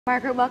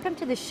Margaret, welcome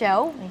to the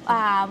show.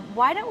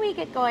 Why don't we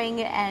get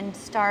going and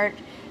start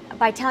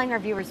by telling our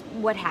viewers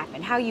what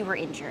happened, how you were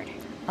injured?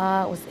 It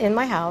was in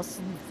my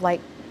house,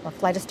 like a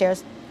flight of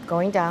stairs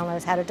going down. I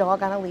had a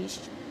dog on a leash.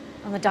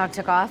 And the dog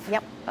took off?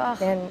 Yep.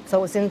 Ugh. And so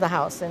it was in the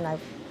house, and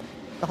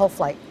the whole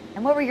flight.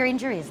 And what were your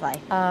injuries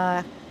like?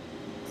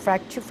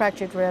 Two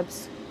fractured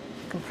ribs,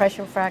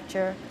 compression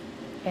fracture,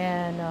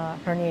 and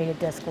herniated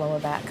disc lower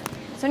back.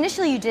 So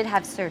initially you did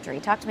have surgery.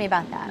 Talk to me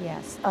about that.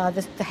 Yes. I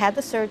had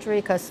the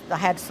surgery because I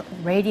had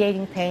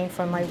radiating pain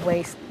from my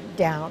waist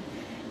down.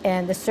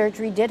 And the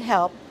surgery did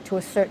help to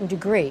a certain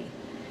degree.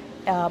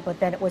 But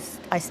then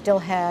I still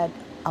had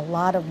a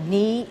lot of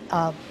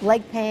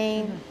leg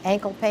pain,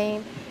 ankle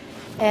pain.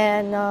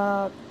 And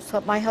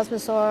so my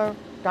husband saw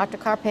Dr.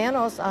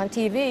 Carpanos on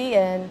TV,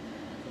 and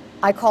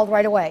I called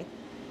right away.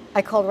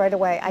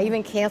 I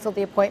even canceled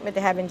the appointment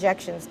to have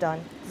injections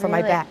done for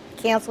my back.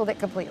 Canceled it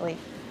completely.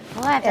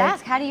 Well, I have to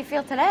ask, how do you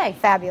feel today?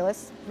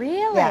 Fabulous.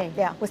 Really?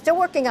 Yeah. We're still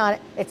working on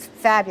it. It's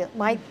fabulous.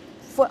 My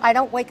foot, I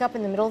don't wake up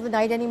in the middle of the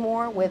night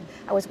anymore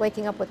I was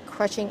waking up with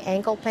crushing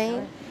ankle pain.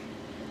 Sure.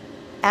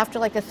 After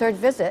like the third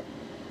visit,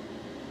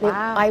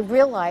 wow. I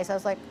realized, I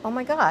was like, oh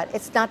my God,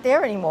 it's not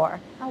there anymore.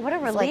 Oh, what a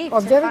relief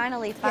to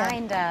finally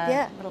find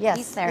a little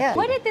piece there. Yeah.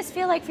 What did this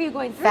feel like for you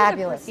going through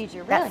the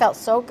procedure? Really? That felt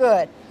so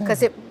good, because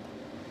the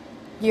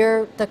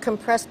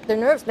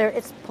nerves,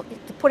 it's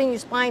putting your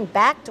spine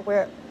back to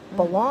where it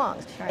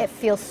belongs. Sure. It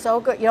feels so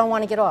good. You don't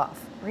want to get off.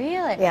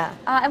 Really? Yeah.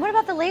 And what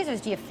about the lasers?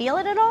 Do you feel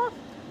it at all?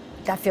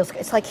 That feels good.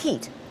 It's like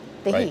heat.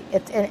 The heat.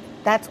 And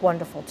that's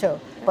wonderful too.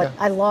 But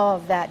I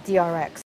love that DRX.